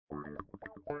You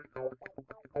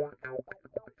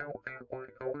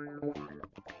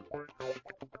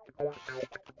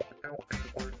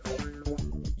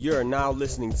are now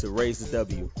listening to Raise the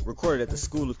W, recorded at the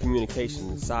School of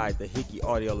Communication inside the Hickey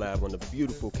Audio Lab on the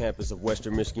beautiful campus of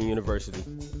Western Michigan University.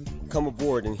 Come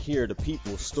aboard and hear the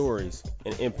people, stories,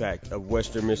 and impact of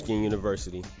Western Michigan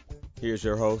University. Here's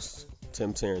your host,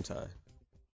 Tim Tarrantine.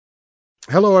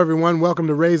 Hello, everyone. Welcome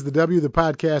to Raise the W, the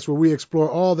podcast where we explore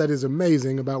all that is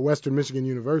amazing about Western Michigan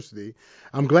University.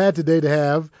 I'm glad today to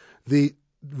have the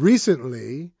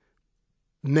recently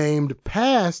named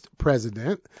past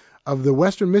president of the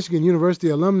Western Michigan University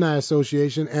Alumni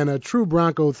Association and a true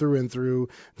Bronco through and through,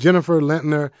 Jennifer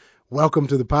Lentner. Welcome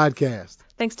to the podcast.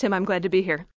 Thanks, Tim. I'm glad to be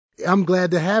here. I'm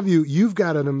glad to have you. You've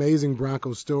got an amazing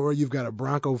Bronco story. You've got a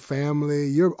Bronco family.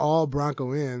 You're all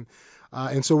Bronco in.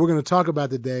 And so we're going to talk about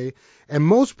today. And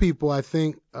most people, I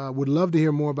think, would love to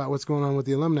hear more about what's going on with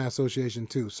the Alumni Association,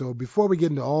 too. So before we get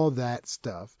into all that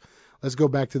stuff, let's go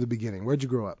back to the beginning. Where'd you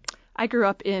grow up? I grew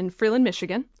up in Freeland,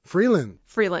 Michigan. Freeland?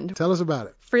 Freeland. Tell us about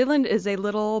it. Freeland is a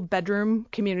little bedroom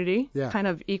community, kind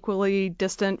of equally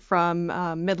distant from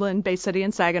Midland, Bay City,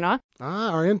 and Saginaw.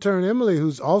 Our intern, Emily,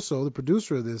 who's also the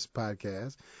producer of this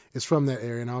podcast, is from that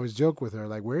area, and I always joke with her,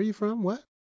 like, where are you from? What?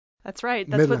 That's right.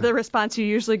 That's Midland. what the response you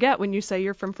usually get when you say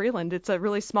you're from Freeland. It's a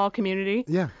really small community.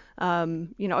 Yeah.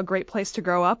 A great place to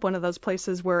grow up, one of those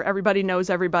places where everybody knows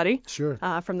everybody. Sure.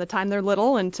 From the time they're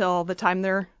little until the time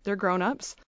they're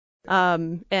grown-ups.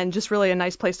 And just really a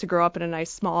nice place to grow up in a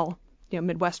nice small,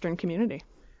 Midwestern community.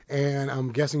 And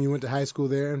I'm guessing you went to high school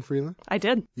there in Freeland? I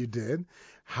did. You did?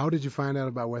 How did you find out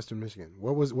about Western Michigan?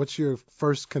 What's your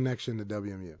first connection to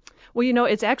WMU? Well,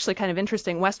 it's actually kind of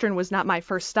interesting. Western was not my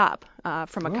first stop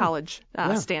from a college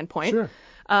standpoint. Sure.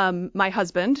 My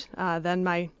husband, then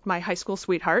my high school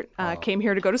sweetheart, came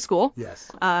here to go to school.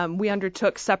 Yes. We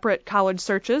undertook separate college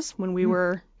searches when we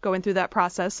were going through that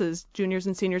process as juniors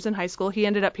and seniors in high school. He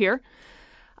ended up here.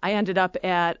 I ended up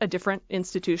at a different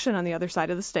institution on the other side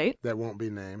of the state. That won't be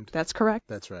named. That's correct.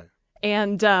 That's right.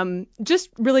 And just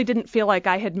really didn't feel like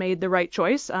I had made the right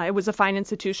choice. It was a fine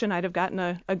institution. I'd have gotten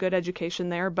a good education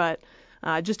there, but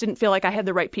just didn't feel like I had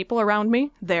the right people around me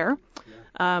there.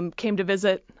 Yeah. Came to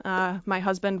visit my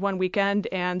husband one weekend,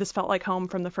 and this felt like home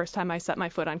from the first time I set my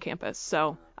foot on campus.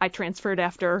 So I transferred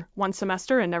after one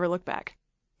semester and never looked back.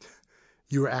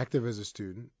 You were active as a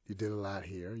student. You did a lot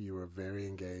here. You were very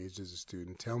engaged as a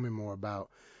student. Tell me more about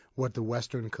what the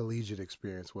Western collegiate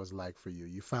experience was like for you.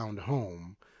 You found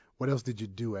home. What else did you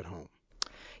do at home?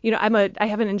 I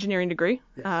have an engineering degree,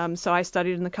 Yes. so I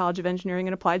studied in the College of Engineering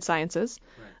and Applied Sciences.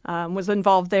 Right. Was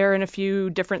involved there in a few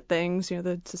different things,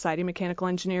 the Society of Mechanical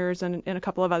Engineers and a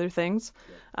couple of other things.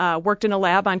 Yeah. Worked in a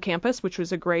lab on campus, which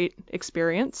was a great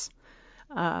experience.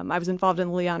 I was involved in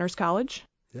the Lee Honors College.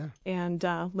 Yeah. And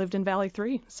lived in Valley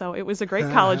 3, so it was a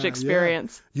great college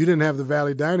experience. Yeah. You didn't have the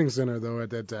Valley Dining Center, though,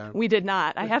 at that time. We did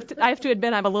not. I have to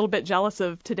admit I'm a little bit jealous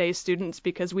of today's students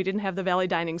because we didn't have the Valley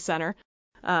Dining Center.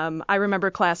 I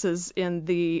remember classes in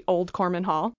the old Corman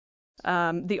Hall,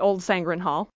 the old Sangren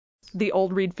Hall, the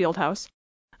old Reed Fieldhouse.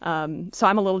 So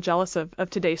I'm a little jealous of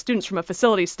today's students from a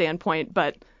facility standpoint,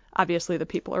 but obviously the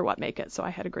people are what make it, so I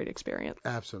had a great experience.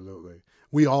 Absolutely.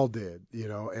 We all did,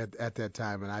 at that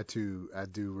time, and I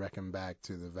do reckon back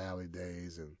to the Valley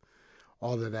days and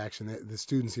all that action. The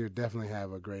students here definitely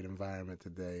have a great environment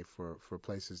today for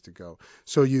places to go.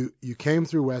 So you came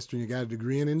through Western, you got a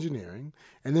degree in engineering,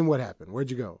 and then what happened?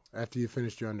 Where'd you go after you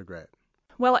finished your undergrad?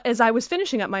 Well, as I was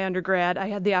finishing up my undergrad, I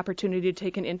had the opportunity to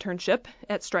take an internship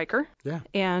at Stryker. Yeah.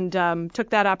 And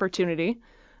took that opportunity.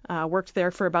 Worked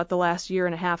there for about the last year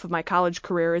and a half of my college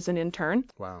career as an intern.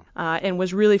 Wow. And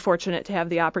was really fortunate to have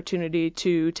the opportunity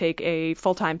to take a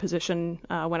full-time position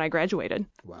when I graduated.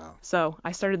 Wow. So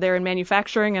I started there in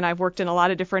manufacturing, and I've worked in a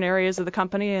lot of different areas of the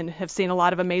company and have seen a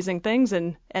lot of amazing things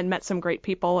and met some great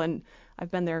people. And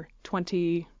I've been there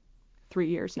 23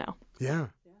 years now. Yeah.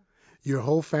 Your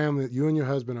whole family, you and your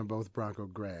husband are both Bronco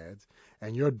grads,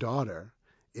 and your daughter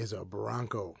is a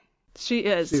Bronco. She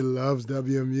is. She loves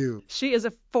WMU. She is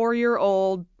a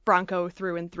 4-year-old Bronco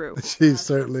through and through. She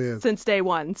certainly is. Since day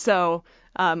one. So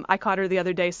I caught her the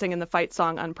other day singing the fight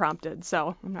song unprompted.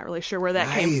 So I'm not really sure where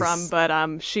that came from,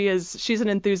 but she's an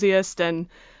enthusiast, and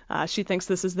she thinks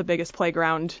this is the biggest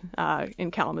playground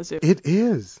in Kalamazoo. It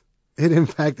is. It, in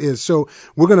fact, is. So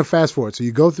we're going to fast forward. So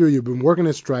you go through, you've been working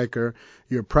at Stryker,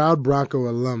 you're a proud Bronco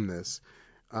alumnus.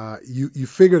 You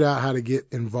figured out how to get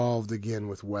involved again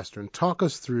with Western. Talk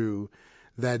us through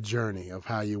that journey of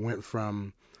how you went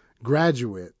from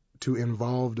graduate to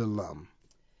involved alum.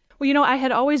 Well, I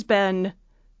had always been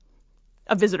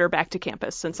a visitor back to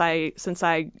campus since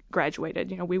I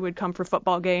graduated. We would come for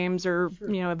football games or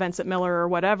events at Miller or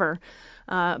whatever.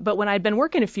 But when I'd been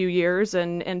working a few years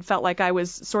and felt like I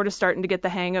was sort of starting to get the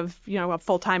hang of a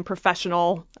full-time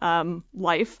professional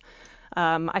life,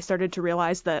 I started to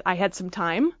realize that I had some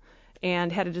time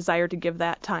and had a desire to give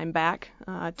that time back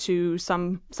to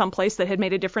some place that had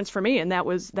made a difference for me, and that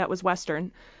was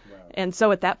Western. Wow. And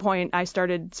so at that point, I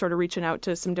started sort of reaching out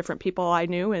to some different people I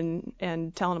knew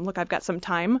and telling them, look, I've got some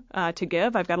time to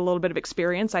give. I've got a little bit of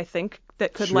experience, I think,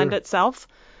 that could lend itself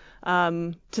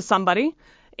to somebody,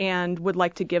 and would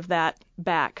like to give that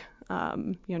back,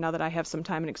 now that I have some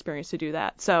time and experience to do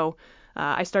that. So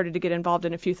I started to get involved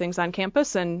in a few things on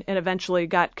campus and eventually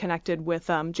got connected with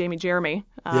Jamie Jeremy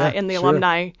in the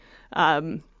alumni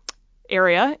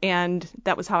area, and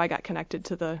that was how I got connected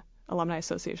to the Alumni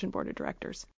Association Board of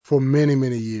Directors. For many,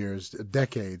 many years,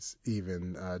 decades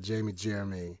even, Jamie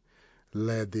Jeremy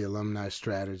led the alumni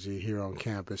strategy here on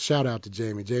campus. Shout out to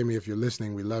Jamie. Jamie, if you're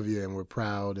listening, we love you and we're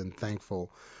proud and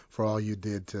thankful for all you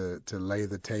did to lay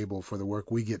the table for the work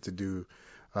we get to do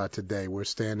today. We're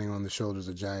standing on the shoulders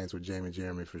of giants with Jamie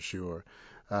Jeremy for sure.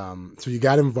 So you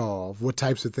got involved. What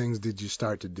types of things did you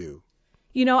start to do?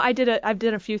 I've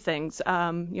done a few things.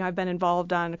 I've been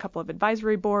involved on a couple of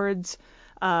advisory boards,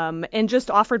 and just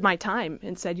offered my time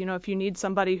and said, if you need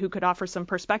somebody who could offer some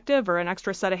perspective or an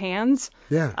extra set of hands,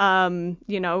 I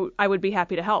would be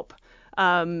happy to help.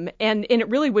 And it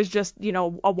really was just,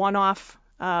 a one-off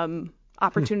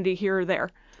opportunity here or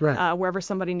there. Right. Wherever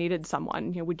somebody needed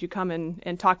someone, would you come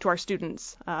and talk to our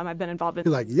students? I've been involved in.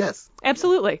 You're like, yes.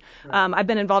 Absolutely. Right. I've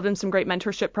been involved in some great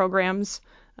mentorship programs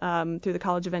through the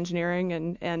College of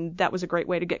Engineering, and that was a great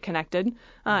way to get connected.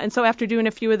 And so after doing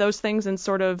a few of those things and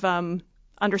sort of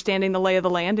understanding the lay of the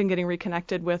land and getting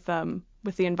reconnected with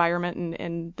the environment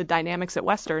and the dynamics at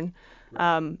Western,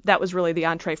 that was really the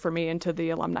entree for me into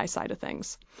the alumni side of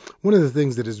things. One of the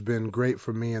things that has been great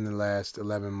for me in the last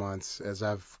 11 months as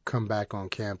I've come back on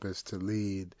campus to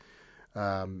lead,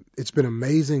 it's been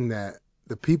amazing that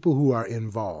the people who are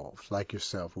involved, like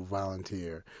yourself, who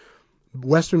volunteer,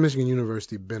 Western Michigan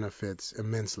University benefits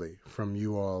immensely from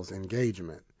you all's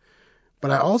engagement. But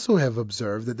I also have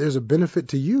observed that there's a benefit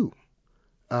to you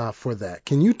for that.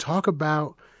 Can you talk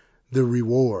about the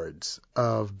rewards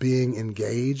of being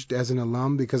engaged as an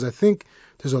alum? Because I think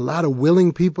there's a lot of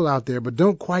willing people out there, but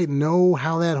don't quite know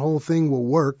how that whole thing will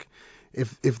work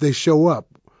if they show up.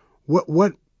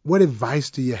 What advice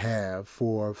do you have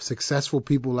for successful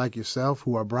people like yourself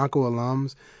who are Bronco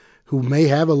alums, who may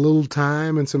have a little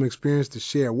time and some experience to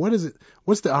share?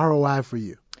 What's the ROI for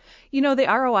you? The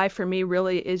ROI for me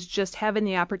really is just having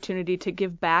the opportunity to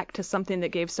give back to something that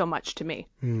gave so much to me.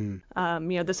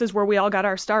 This is where we all got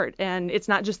our start, and it's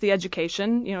not just the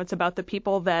education. It's about the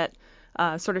people that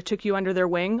sort of took you under their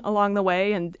wing along the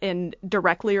way and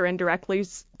directly or indirectly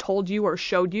told you or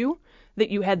showed you that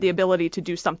you had the ability to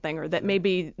do something, or that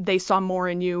maybe they saw more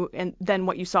in you than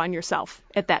what you saw in yourself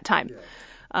at that time. Yeah.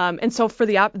 And so for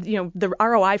the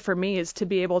ROI for me is to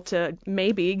be able to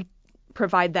maybe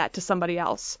provide that to somebody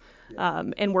else,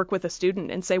 and work with a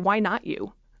student and say, why not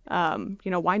you?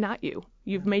 Why not you?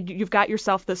 You've got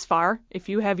yourself this far. If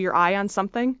you have your eye on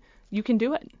something, you can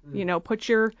do it. Put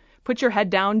your head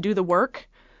down, do the work.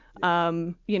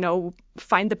 Find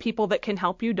the people that can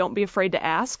help you. Don't be afraid to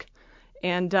ask,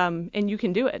 and you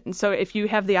can do it. And so if you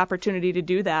have the opportunity to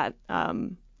do that,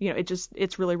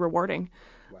 it's really rewarding.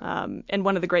 And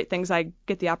one of the great things I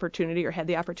get the opportunity or had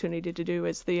the opportunity to do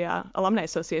as the Alumni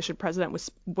Association president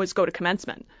was go to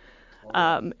commencement.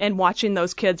 And watching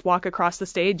those kids walk across the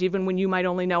stage, even when you might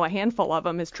only know a handful of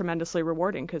them, is tremendously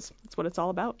rewarding because that's what it's all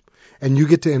about. And you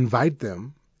get to invite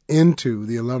them into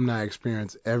the alumni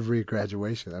experience every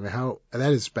graduation. I mean,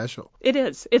 that is special. It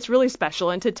is. It's really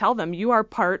special. And to tell them you are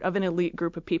part of an elite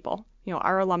group of people.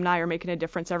 Our alumni are making a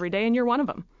difference every day, and you're one of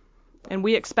them. And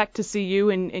we expect to see you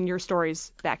and your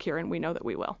stories back here, and we know that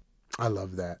we will. I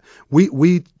love that.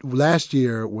 We last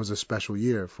year was a special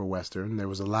year for Western. There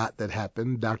was a lot that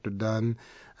happened. Dr. Dunn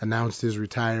announced his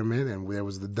retirement, and there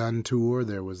was the Dunn Tour.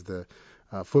 There was the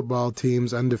football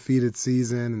team's undefeated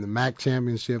season and the MAC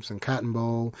championships and Cotton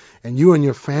Bowl. And you and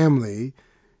your family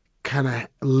kind of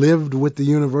lived with the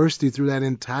university through that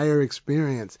entire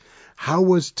experience. How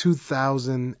was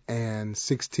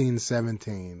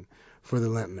 2016-17 for the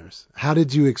Lintners. How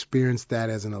did you experience that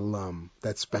as an alum,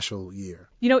 that special year?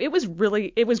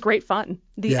 It was great fun.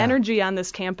 The energy on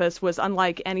this campus was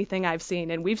unlike anything I've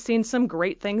seen, and we've seen some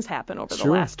great things happen over the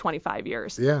last 25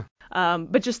 years. Yeah.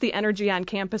 But just the energy on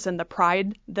campus and the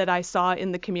pride that I saw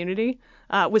in the community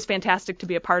was fantastic to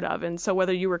be a part of. And so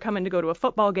whether you were coming to go to a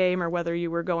football game or whether you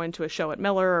were going to a show at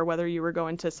Miller or whether you were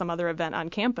going to some other event on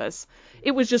campus,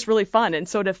 it was just really fun. And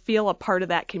so to feel a part of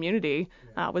that community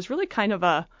was really kind of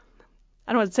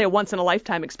I don't want to say a once in a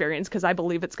lifetime experience because I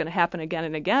believe it's going to happen again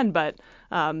and again, but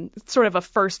it's sort of a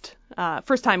first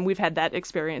time we've had that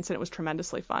experience, and it was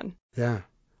tremendously fun. Yeah.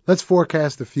 Let's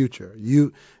forecast the future.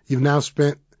 You've now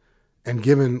spent and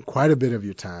given quite a bit of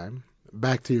your time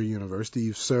back to your university.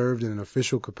 You've served in an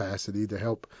official capacity to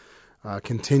help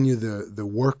continue the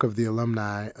work of the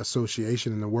Alumni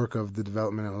Association and the work of the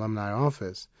Development and Alumni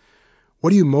Office.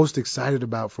 What are you most excited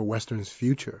about for Western's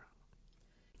future?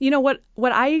 What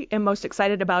I am most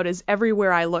excited about is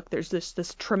everywhere I look, there's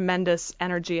this tremendous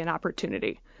energy and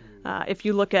opportunity. If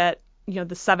you look at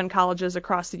the 7 colleges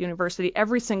across the university,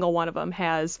 every single one of them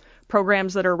has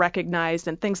programs that are recognized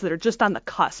and things that are just on the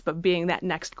cusp of being that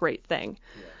next great thing.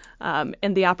 And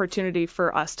the opportunity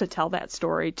for us to tell that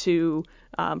story to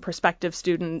prospective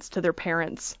students, to their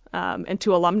parents, and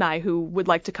to alumni who would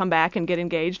like to come back and get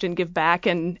engaged and give back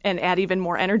and add even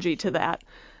more energy to that,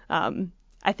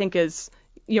 I think is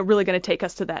really going to take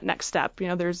us to that next step.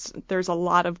 There's a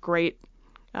lot of great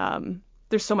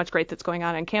there's so much great that's going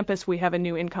on campus. We have a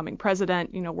new incoming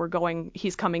president.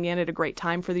 He's coming in at a great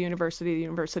time for the university. The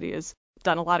university has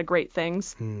done a lot of great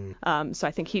things. So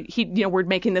I think we're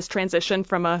making this transition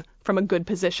from a good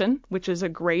position, which is a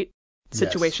great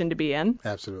situation to be in.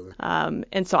 Absolutely.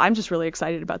 And so I'm just really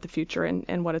excited about the future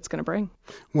and what it's going to bring.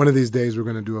 One of these days we're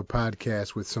going to do a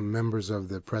podcast with some members of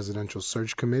the Presidential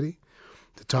Search Committee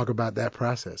to talk about that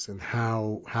process and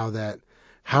how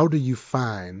do you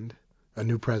find a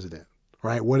new president?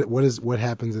 Right? What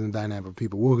happens in the dynamic of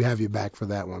people? We'll have you back for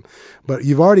that one. But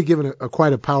you've already given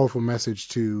quite a powerful message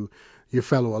to your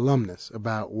fellow alumnus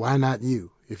about why not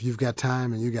you? If you've got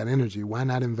time and you got energy, why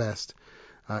not invest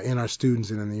in our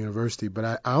students and in the university? But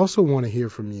I also want to hear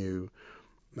from you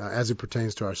as it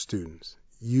pertains to our students.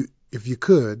 If you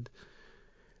could,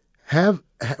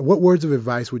 what words of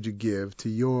advice would you give to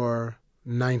your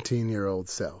 19-year-old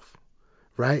self?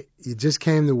 Right? You just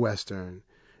came to Western.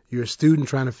 You're a student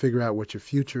trying to figure out what your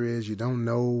future is. You don't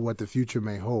know what the future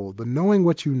may hold. But knowing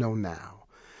what you know now,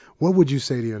 what would you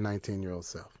say to your 19-year-old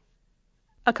self?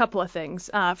 A couple of things.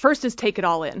 First is take it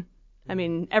all in. I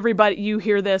mean, everybody, you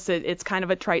hear this, it's kind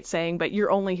of a trite saying, but you're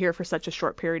only here for such a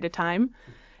short period of time.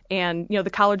 And, the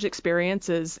college experience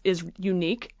is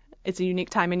unique. It's a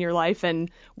unique time in your life.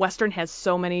 And Western has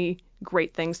so many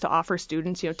great things to offer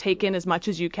students. Take in as much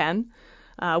as you can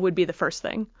would be the first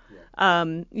thing.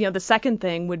 The second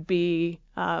thing would be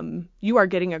you are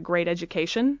getting a great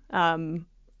education.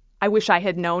 I wish I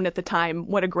had known at the time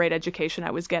what a great education I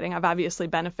was getting. I've obviously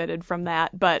benefited from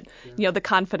that, but the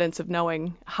confidence of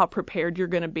knowing how prepared you're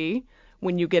going to be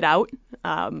when you get out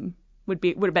would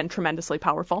have been tremendously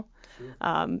powerful.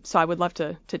 So I would love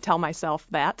to tell myself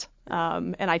that,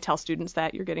 and I tell students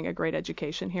that you're getting a great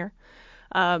education here.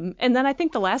 And then I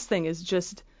think the last thing is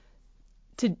just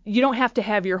you don't have to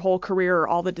have your whole career or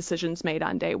all the decisions made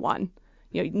on day one.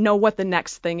 Know what the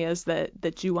next thing is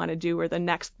that you want to do or the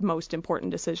next most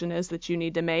important decision is that you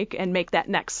need to make and make that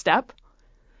next step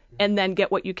and then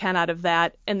get what you can out of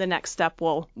that. And the next step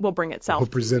will bring itself. Will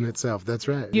present itself. That's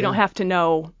right. You don't have to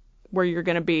know where you're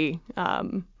going to be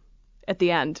at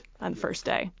the end on the first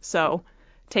day. So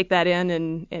take that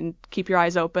in and keep your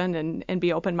eyes open and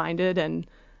be open-minded. And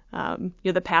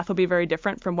the path will be very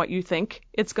different from what you think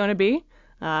it's going to be.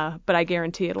 But I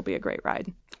guarantee it'll be a great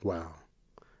ride. Wow.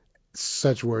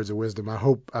 Such words of wisdom. I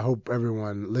hope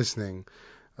everyone listening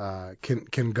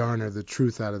can garner the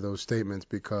truth out of those statements,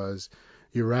 because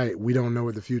you're right. We don't know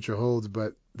what the future holds,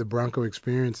 but the Bronco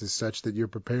experience is such that you're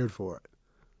prepared for it.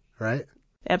 Right?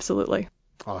 Absolutely.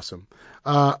 Awesome.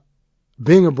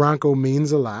 Being a Bronco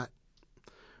means a lot.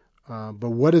 But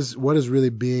what is really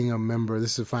being a member?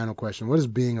 This is the final question. What does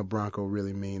being a Bronco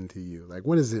really mean to you? Like,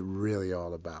 what is it really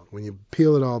all about? When you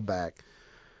peel it all back,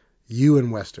 you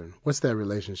and Western, what's that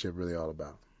relationship really all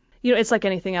about? It's like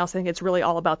anything else. I think it's really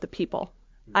all about the people.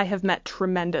 I have met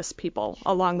tremendous people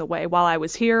along the way while I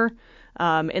was here,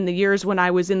 in the years when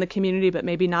I was in the community, but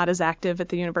maybe not as active at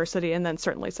the university, and then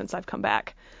certainly since I've come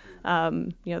back.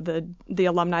 The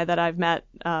alumni that I've met,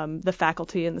 the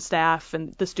faculty and the staff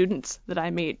and the students that I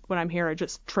meet when I'm here are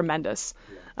just tremendous.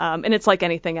 And it's like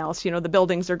anything else. The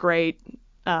buildings are great.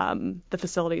 The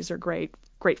facilities are great.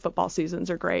 Great football seasons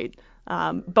are great.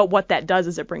 But what that does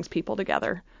is it brings people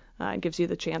together and gives you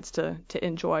the chance to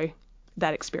enjoy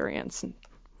that experience. And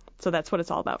so that's what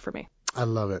it's all about for me. I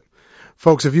love it.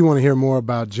 Folks, if you want to hear more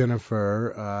about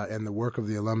Jennifer and the work of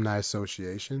the Alumni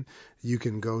Association, you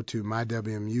can go to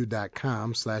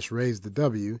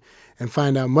mywmu.com/raisethew and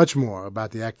find out much more about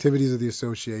the activities of the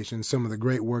association, some of the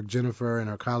great work Jennifer and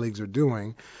her colleagues are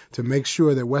doing to make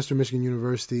sure that Western Michigan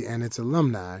University and its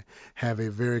alumni have a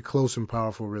very close and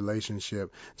powerful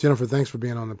relationship. Jennifer, thanks for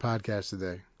being on the podcast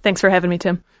today. Thanks for having me,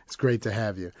 Tim. It's great to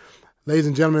have you. Ladies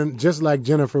and gentlemen, just like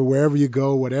Jennifer, wherever you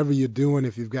go, whatever you're doing,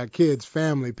 if you've got kids,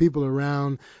 family, people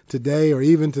around today or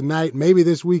even tonight, maybe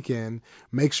this weekend,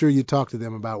 make sure you talk to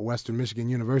them about Western Michigan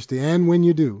University. And when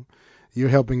you do, you're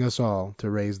helping us all to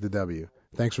raise the W.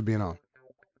 Thanks for being on.